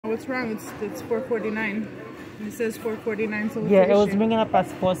What's wrong? It's $4.49. It says $4.49. So yeah, it was ringing up as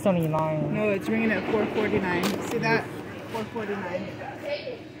 $4.79. No, it's ringing at $4.49. See that? $4.49.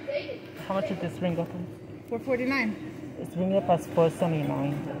 How much did this ring up? $4.49. It's ringing up as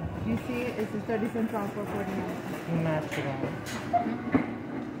 $4.79. You see, it's 30 cents off $4.49. Match it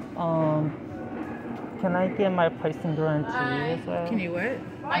out. Can I get my pricing guarantee as well? Can you what?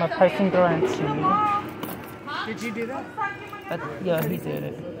 My pricing guarantee. Did you do that? Yeah, he did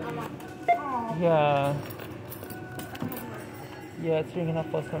it. Yeah. Yeah, it's ringing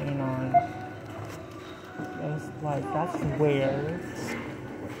up $4.79. It's like, that's weird.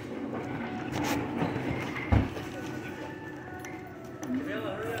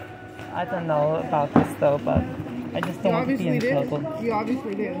 I don't know about this though, but I just don't want to be in trouble. You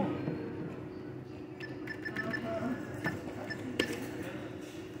obviously did.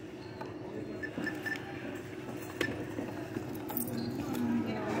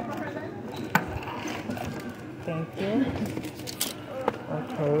 Thank you.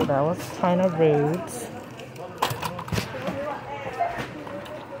 Okay, that was kind of rude.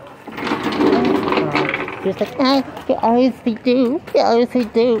 He's like, you obviously do. You obviously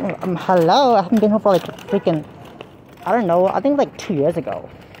do. Hello, I haven't been here for like freaking, I don't know, I think like 2 years ago.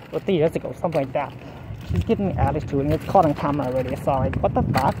 Or 3 years ago, something like that. She's giving me attitude and it's caught on camera already, so like, what the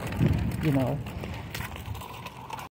fuck? You know.